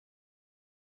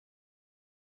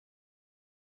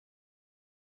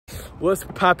What's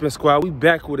poppin', squad? We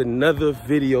back with another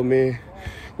video, man,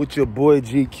 with your boy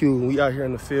GQ. We out here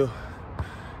in the field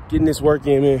getting this work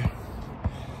in, man.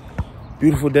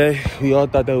 Beautiful day. We all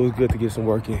thought that was good to get some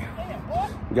work in.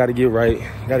 We gotta get right,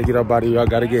 gotta get our body, y'all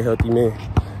gotta get healthy, man.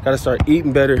 Gotta start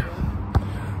eating better.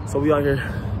 So we out here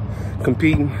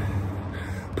competing,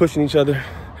 pushing each other,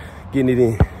 getting it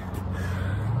in.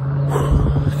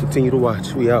 Continue to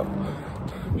watch. We out.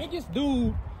 The biggest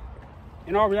dude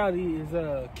in our reality is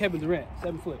Kevin Durant,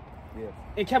 7 foot. Yeah.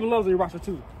 And Kevin Love's on your roster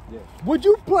too. Yeah. Would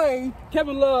you play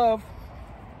Kevin Love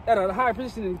at a higher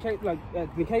position than KD? Like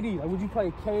would you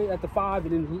play K at the 5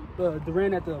 and then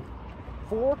Durant at the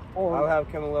 4? Or I would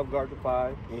have Kevin Love guard the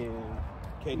 5 and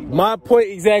KD. My point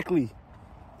exactly.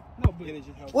 no, but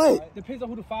What? depends on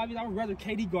who the 5 is. I would rather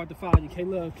KD guard the 5 than K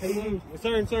Love.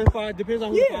 Certain 5 depends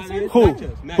on who the 5 is. Who?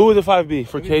 Matchups. Who would the 5 be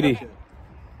for KD?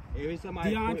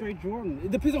 DeAndre Jordan.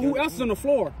 It depends on who else is on the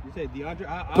floor. You said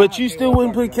DeAndre. But you still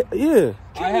wouldn't put yeah.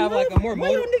 I have like a more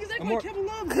Why you motive. niggas act like Kevin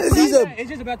Love? It's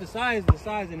just about the size,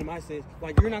 and in my sense,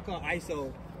 like you're not gonna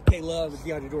ISO K Love with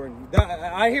DeAndre Jordan.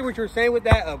 I hear what you're saying with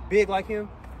that, a big like him,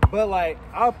 but like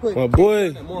I'll put. My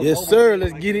boy, yes sir.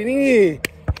 Let's get it in.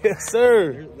 Yes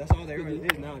sir. That's all there is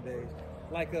nowadays.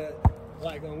 Like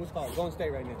what's called Golden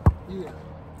State right now. Yeah.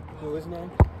 What's his name?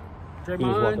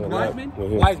 Draymond, Wiseman.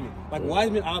 Wiseman. Like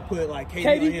Wiseman, I'll put like KD on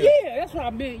KD, him. yeah, that's what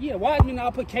I meant. Yeah, Wiseman,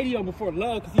 I'll put KD on before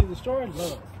Love because he's destroying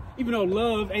Love. Even though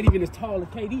Love ain't even as tall as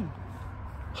KD.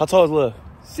 How tall is Love?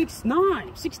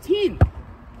 6'9", 6'10".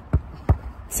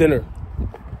 Center.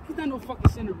 He's not no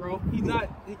fucking center, bro. He's not.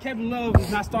 Kevin Love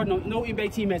is not starting on no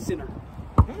NBA team at center.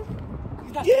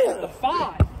 He's not starting the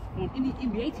 5 on any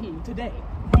NBA team today.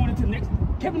 Going into the next.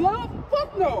 Kevin Love?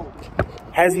 Fuck no.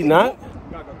 Has he not?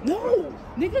 No.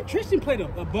 Nigga, Tristan played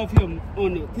above him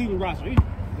on the Cleveland roster. He's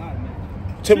not,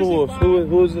 man. Timberwolves.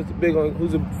 Who's the big on?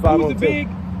 Who's the 5 on? Who's the big?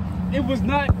 It was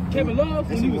not Kevin Love.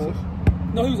 Yes, he was.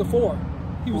 No, he was a 4.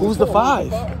 He was Who's a the 4.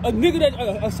 5? A nigga that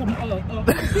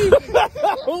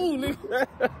Who, nigga?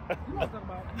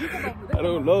 I I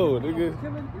don't know, nigga.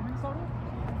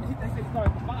 They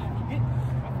started the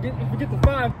 5. Forget the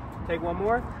 5. Take one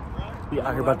more. We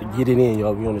out here about to get it in,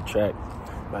 y'all. We on the track.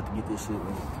 About to get this shit,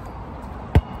 man.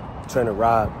 Trying to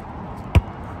rob.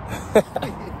 You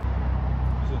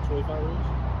said 25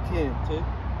 reps? 10.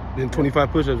 Then 25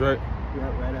 push-ups, right?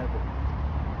 Right after.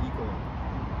 Equal.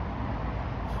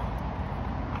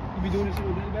 You be doing this shit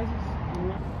on a daily basis?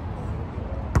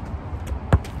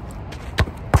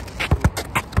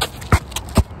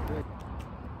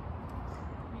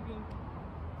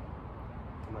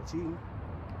 Am I cheating?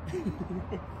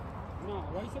 No,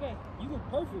 why you say that? You look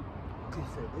perfect. You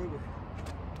said nigga.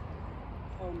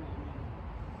 Oh no, man.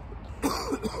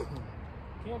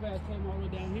 Kev ass came all the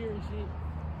way down here and shit.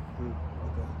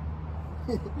 Okay.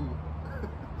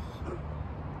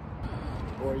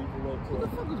 Or you can wait till. What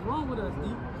the fuck is wrong with us,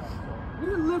 D? We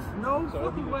didn't lift no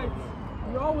fucking way.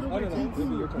 We all would have went You're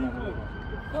T2. talking about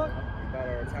Fuck. about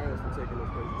our talents for taking this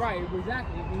place. Right,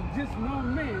 exactly. It's just no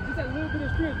man. Just a little bit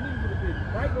of strength, little bit of it.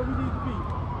 Right where we need to be.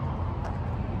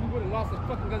 We would have lost the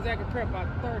fucking Gonzaga prep by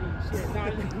 30 and shit.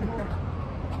 Not anymore.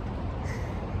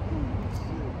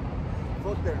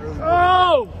 Fuck that early.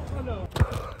 Oh! I know.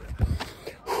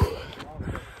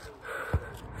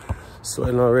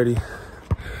 Sweating already.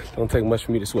 Don't take much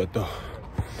for me to sweat, though.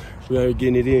 We out here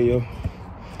getting it in, yo.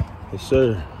 Yes,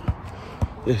 sir.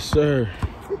 Yes, sir.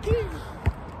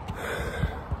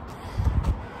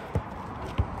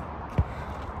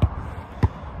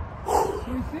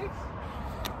 26?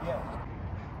 Yeah.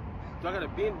 Do I gotta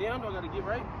bend down? Do I gotta get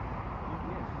right?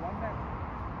 One back.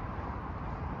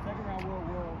 Second round, we'll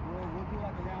do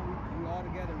like a round. We all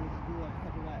together. We'll just do like a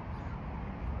couple laps.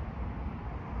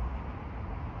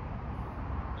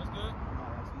 That's good.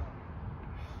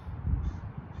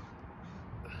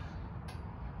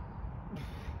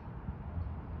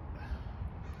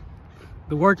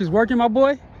 The work is working, my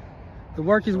boy. The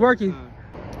work is working.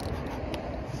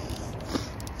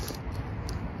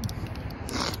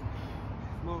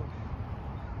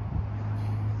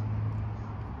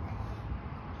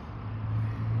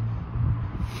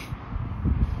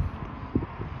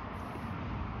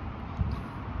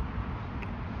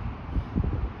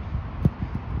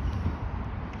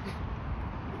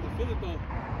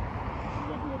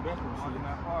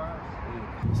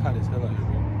 It's hot as hell out here,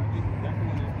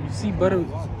 bro. You see butter?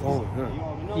 Oh,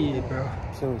 yeah. Yeah, bro.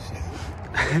 Killing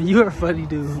shit. You're a funny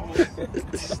dude.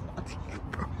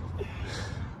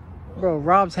 Bro,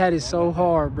 Rob's hat is so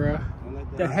hard, bro.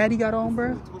 The hat he got on,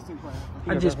 bro.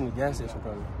 I just from the gas station,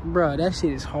 probably. Bro, that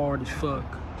shit is hard as fuck.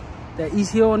 That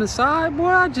East Hill on the side, boy,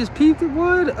 I just peeped it,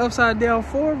 boy. The upside down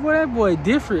forward, boy, that boy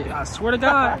different. I swear to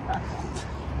God.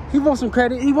 He wants some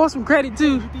credit. He wants some credit,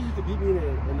 too. You think you could beat me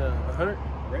in the 100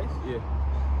 race? Yeah.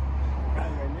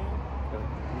 Right now?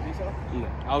 You think so? Yeah.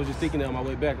 I was just thinking that on my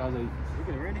way back. I was like, You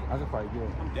can ready? I could probably get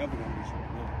him. I'm definitely gonna be sure.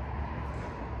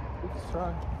 We can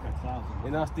try. That's 1,000.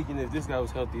 And I was thinking if this guy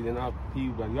was healthy, then he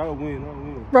would be like, y'all win, y'all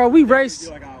win. Bro, we raced.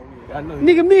 Like I'll win. I know.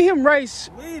 Nigga, me and him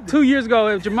raced Win. 2 years ago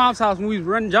at your mom's house when we was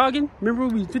running, jogging. Remember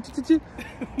we was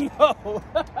No.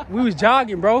 we was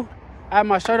jogging, bro. I had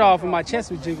my shirt off and my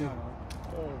chest was jiggling.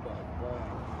 Oh my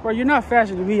God. Bro, you're not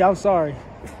faster than me. I'm sorry.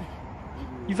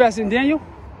 You faster than Daniel?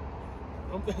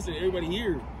 I'm faster than everybody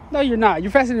here. No, you're not.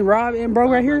 You're faster than Rob and bro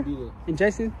right here? might be the- And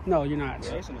Jason? No, you're not.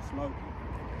 Jason is smoking.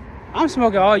 I'm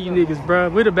smoking all you niggas, bro.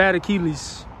 With a bad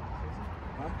Achilles.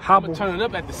 I'm Hobble. turning it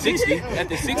up at the 60. At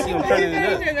the 60, I'm turning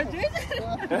it up.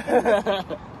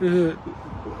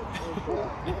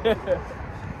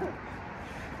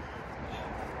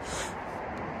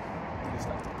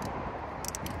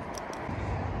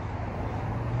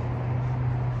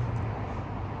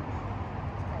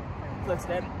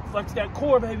 Flex that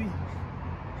core, baby.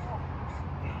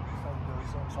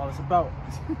 That's all it's about.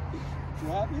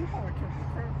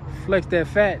 Flex that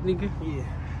fat, nigga.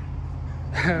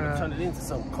 Yeah. Turn it into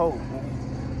something cold,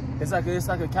 nigga. It's like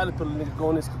a caterpillar, nigga,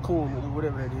 going in this cocoon, nigga,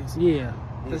 whatever that is. Yeah.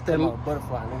 That's that.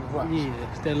 Butterfly, nigga. Watch.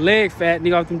 Yeah. It's that leg fat,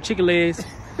 nigga, off them chicken legs.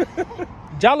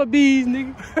 Jollibees,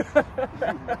 nigga.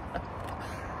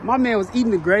 My man was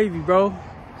eating the gravy, bro.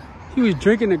 He was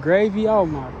drinking the gravy. Oh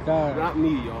my God. Not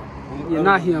me, y'all. Yeah,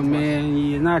 not him, man.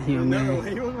 Yeah, not him, No, man.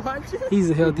 he was watching. He's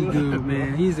a healthy dude,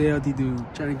 man. He's a healthy dude.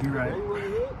 Trying to get right.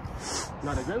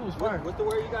 Nah, the gravy was fire. What's the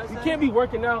word you guys You saying? can't be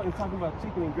working out and talking about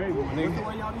chicken and gravy, my What's the nigga.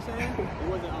 word y'all be saying? It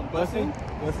wasn't Busting?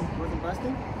 Wasn't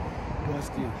busting?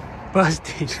 Busted.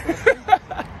 Busted.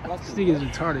 This nigga's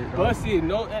retarded, bro. Busted.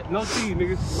 No T,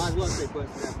 nigga. Might as well say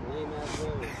busted. That's a lame ass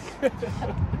word.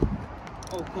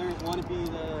 Oh, Clarence wanna be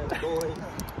the boy.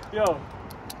 Yo.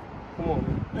 Come on,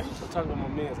 man. I'm talking about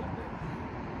my mans like that.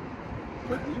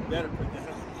 You better put that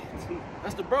on.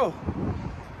 That's the bro.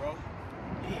 Bro.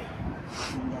 Yeah.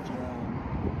 You got your,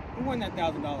 who won that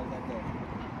 $1,000 that day?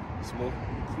 Smooth.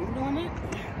 Smooth on it?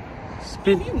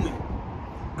 Spin. He win.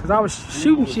 Cause I was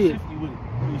shooting shit. Shifty with it.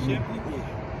 You shifty?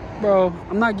 Yeah. Bro,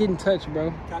 I'm not getting touched,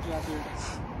 bro. Caught you out there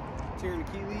tearing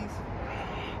Achilles.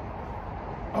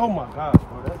 Oh my gosh,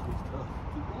 bro. That shit's tough.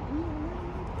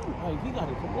 Hey, he got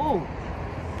it. Come on.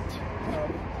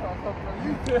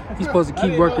 He's supposed to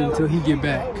keep working until he get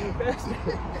back. This I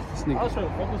was nigga. trying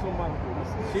to focus on my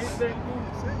shit thing.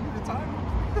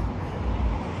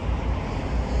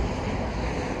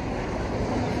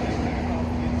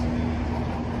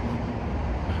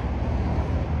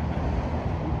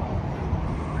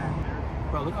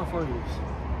 Bro, look how far he is.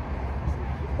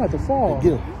 About to fall.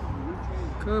 Get him.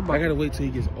 Good, I gotta wait till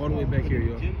he gets all the way back here,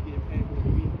 yo.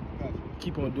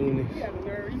 Keep on doing this. He had the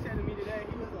nerve. He said to me today,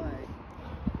 he was like,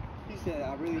 he said,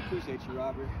 I really appreciate you,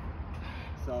 Robert.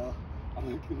 So,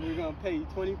 we're gonna pay you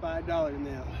 $25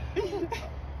 now.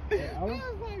 I was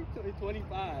like,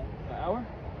 25 An hour?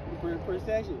 per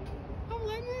session. I'm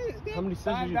like, man, How many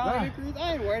sessions you $5 got? increase.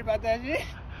 I ain't worried about that shit.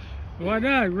 Why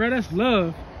not, bro? That's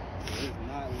love. It's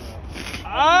not love.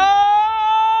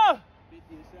 Ah!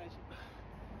 50 a session.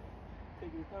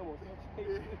 Taking your time on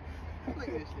Look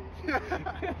at this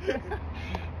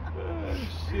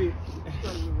shit. shit.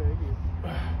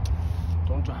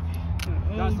 Don't drop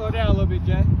it. Gotta slow down a little bit,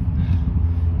 Jay.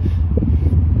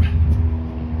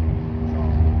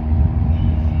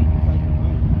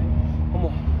 Come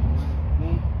on.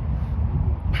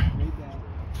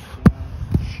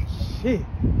 Shit.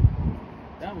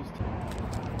 That was tough.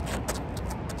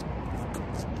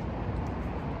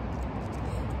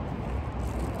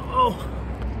 Oh.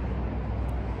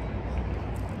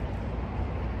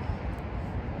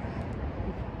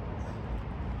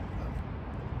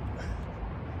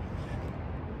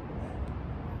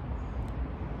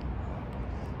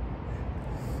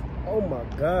 Oh my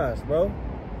gosh, bro.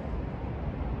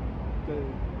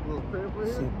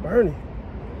 Shit burning.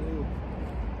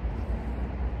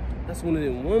 That's one of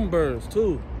them one burns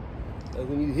too. Like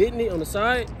when you hitting it on the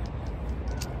side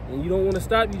and you don't want to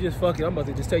stop, you just fuck it. I'm about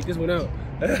to just take this one out.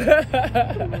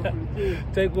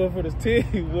 Take one for the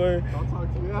team, boy. I'll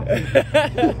talk to you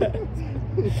after.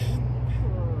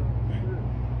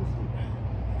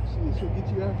 She'll get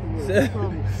you afterwards, I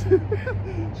promise.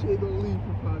 She ain't gonna leave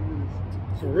for 5 minutes.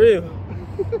 For real.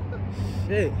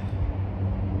 Shit.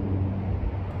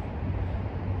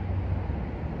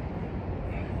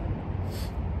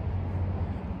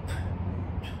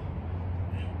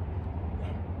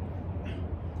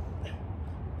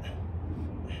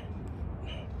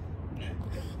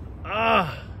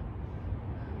 Ah.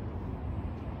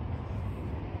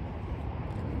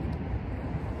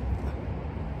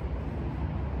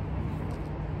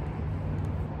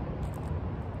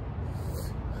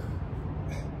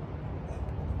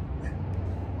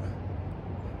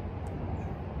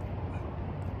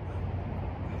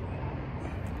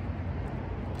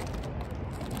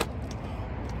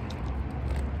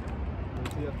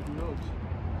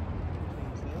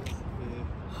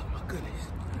 Oh my goodness.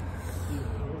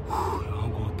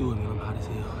 I'm going through it, man. I'm hot as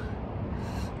hell.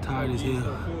 Tired as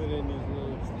hell.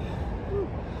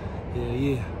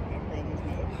 Yeah.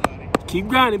 Keep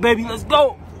grinding, baby. Let's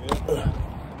go.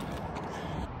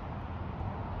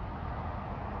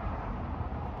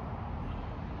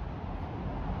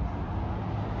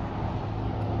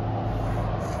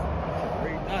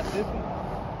 Not dipping.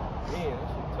 Man, that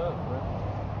shit tough, bro.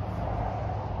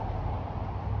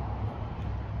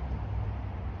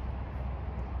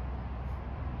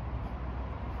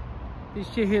 This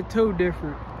shit here too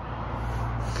different.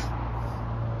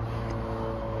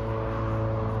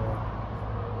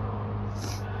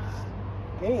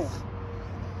 Damn.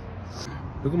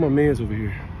 Look at my mans over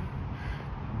here.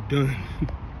 Done.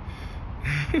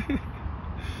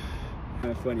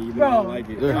 That's funny, you Bro, don't like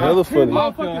it. They're hella funny.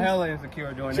 I feel hella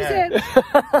insecure doing She that.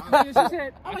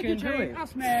 said, I like your chain, I'll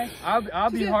smash. I'll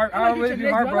She be said, heart. I like I'll your really be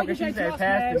chain, heartbroken. I She like your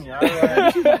said, chain, pass to I'll me.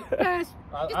 Alright. She's like, pass.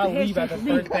 I'll leave at the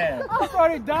first pass. I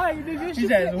started dying, nigga. She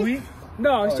said, "Sweet."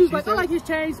 No, Oh, she was she like, I said- like his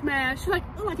chain, smash. She's like,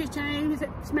 I like his chain, he said,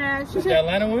 smash. She The said,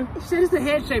 Atlanta one? she said, it's the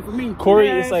head shape for me. Corey,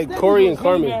 Smash. it's like That Corey nigga and was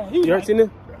really Carmen. mad. He was You ever like- seen it?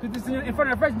 Cause this in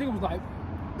front of the first nigga was like,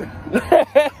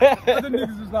 other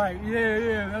niggas was like,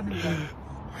 yeah, that nigga like,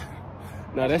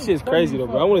 Nah, that shit's crazy though,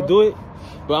 bro. I want to do it,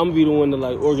 but I'm gonna be the one to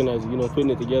like organize it, you know, putting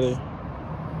it together.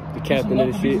 The captain of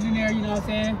the some shit. bitches in there, you know what I'm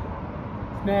saying?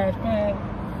 Smash, pass.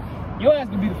 Your ass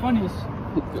gonna be the funniest.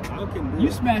 You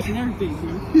smashing everything,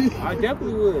 dude. I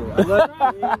definitely would. I love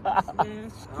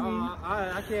Smash, screen.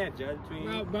 I can't judge between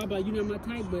you. Bro, you know my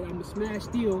type, but I'm a smash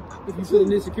still if you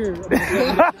feeling insecure.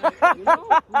 Yeah,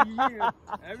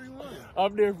 everyone.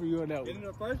 I'm there for you on that And one.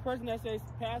 the first person that says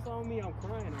pass on me, I'm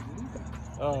crying.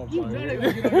 Oh You my know they god.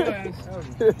 gonna get on your ass.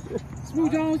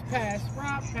 Smooth Jones, pass.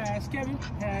 Rob, pass. Kevin,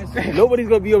 pass. Nobody's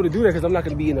gonna be able to do that because I'm not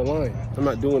gonna be in the line. I'm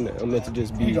not doing that. I'm meant to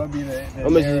just be. You gonna be the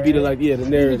I'm meant to just be the like, yeah, the You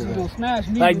narrative. gonna smash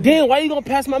me. Like, damn, why you gonna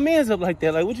pass my man's up like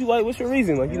that? Like, what you like? What's your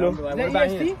reason? Like, you know, Like, Is what that about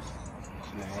EST? him?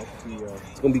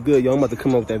 it's gonna be good, yo. I'm about to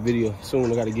come up with that video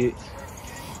soon. I gotta get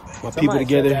my people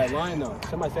together. That line, though.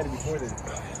 Somebody said it before this.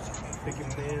 Pick your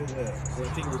man's up. I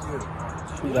think it was good.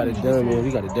 We got it done, man.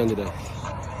 We got it done today.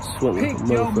 Sweating Pick like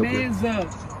a your motherfucker. mans up.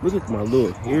 Look at my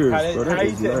little hairs, bro. That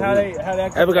is not good. How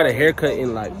that I haven't got a haircut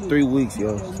in like 3 weeks,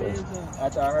 yo. So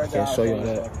After I heard can't that, show I y'all was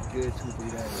that. like, good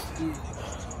 2-3 days.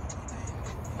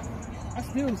 I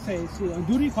still say shit. On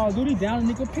duty, Call of Duty, down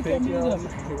nigga, pick your mans up.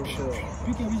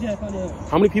 Pick your bitch ass up.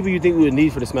 how many people you think we would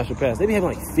need for the Smash or Pass? They be having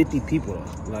like 50 people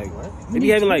though. Like they be need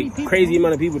having 20 like people. crazy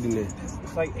amount of people in there.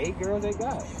 It's like 8 girls they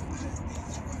got.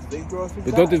 8 girls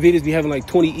But don't the videos be having like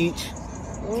 20 each?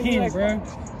 10, bro.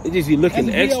 They just be As looking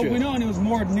the video extra. went on, it was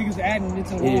more niggas adding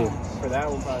into the Yeah. line. For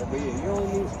that one probably, but yeah, you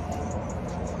don't need...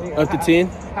 Up to 10?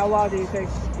 How long did it take?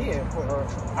 Yeah,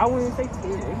 I wouldn't say 10.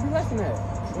 It could be less than that.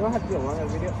 You don't have to be a long ass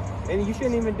video. And you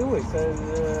shouldn't even do it because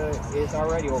it's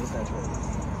already oversaturated.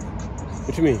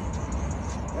 What you mean?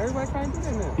 Everybody trying to do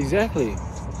that now. Exactly.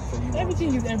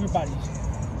 Everything is everybody.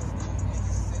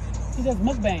 He does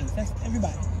mukbangs. That's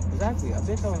everybody. Exactly. I've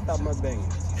been telling stop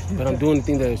mukbanging. But I'm doing the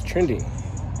thing that is trending.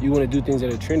 You want to do things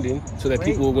that are trending so that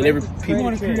people, whenever You people,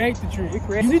 want to create the trend. We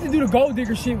create- You need to do the gold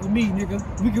digger shit with me, nigga.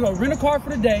 We can go rent a car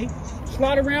for the day,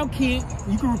 slide around Kent.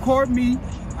 You can record me.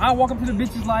 I walk up to the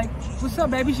bitches like, "What's up,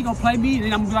 baby?" She gonna play me, and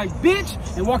then I'm gonna be like, "Bitch,"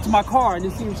 and walk to my car and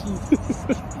then see if she.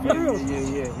 For real.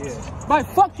 Yeah. Like,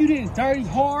 fuck you then, dirty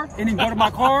whore, and then go to my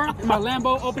car in my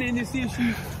Lambo, open it, and then see if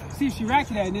she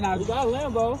ratchet that, and then I. You got a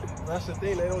Lambo. That's the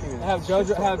thing, they don't even Have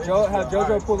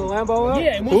JoJo pull the Lambo up.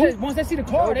 Yeah, and once they see the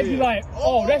car, they be like,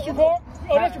 "Oh, that's your car?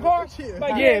 Oh, that's your car?"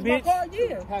 Like, Yeah, that's my bitch. car?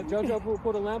 Yeah. Have JoJo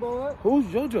pull the Lambo up. who's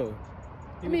JoJo?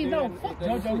 I mean, no, fuck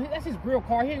JoJo. That's his real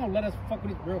car. He ain't gonna let us fuck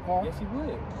with his real car. Yes, he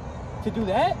would. To do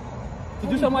that? To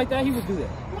do something like that, he would do that.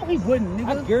 No, he wouldn't,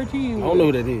 I nigga. guarantee you. I don't know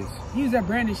who that is. He was that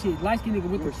Brandon shit. Light skinned nigga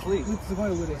with You the were asleep. with the Sequoia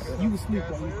with us. You was asleep,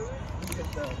 bro.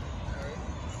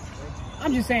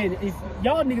 I'm just saying, if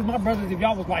y'all niggas, my brothers, if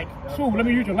y'all was like, "Swoop, let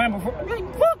me use your Lambo," I'm like,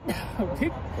 fuck.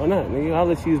 Why not, nigga? I'll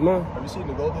let you use mine. Have you seen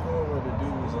the Gold Digger one where the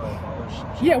dude was like...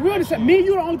 Yeah, we understand. Me and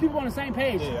you are the only people on the same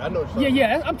page. Yeah, I know what you're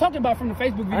Yeah. I'm talking about from the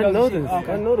Facebook videos. I know and shit. this.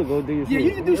 Okay. I know the gold digger Yeah, shit.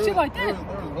 you can do shit like There that.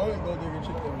 was one Gold Digger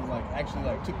chick that was like actually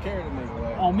like took care of the nigga.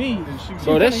 Like, On me. and she was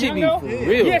Bro, that kinda shit be young, for though?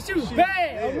 real. Yeah, she was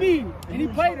bad on me. And he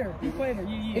played her.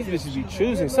 Yeah. These bitches be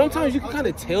choosing. Sometimes you can kind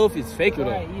of tell if it's fake or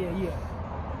Right, though. yeah.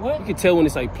 What? You can tell when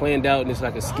it's like planned out and it's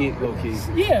like a skit, low key.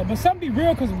 Yeah, but some be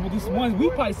real because these ones we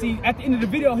probably see at the end of the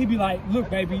video, he be like,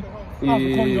 "Look, baby, I was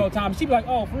recording the whole time." She be like,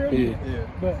 "Oh, for real?" Yeah.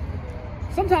 But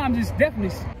sometimes it's definitely.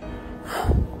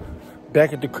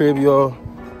 Back at the crib, y'all.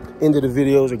 End of the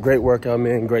video. It was a great workout,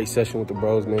 man. Great session with the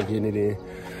bros, man. Getting it in.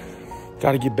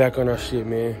 Got to get back on our shit,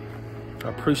 man. I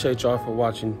appreciate y'all for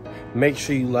watching. Make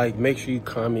sure you like, make sure you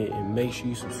comment, and make sure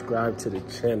you subscribe to the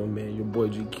channel, man. Your boy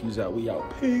GQ's out. We out.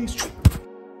 Peace.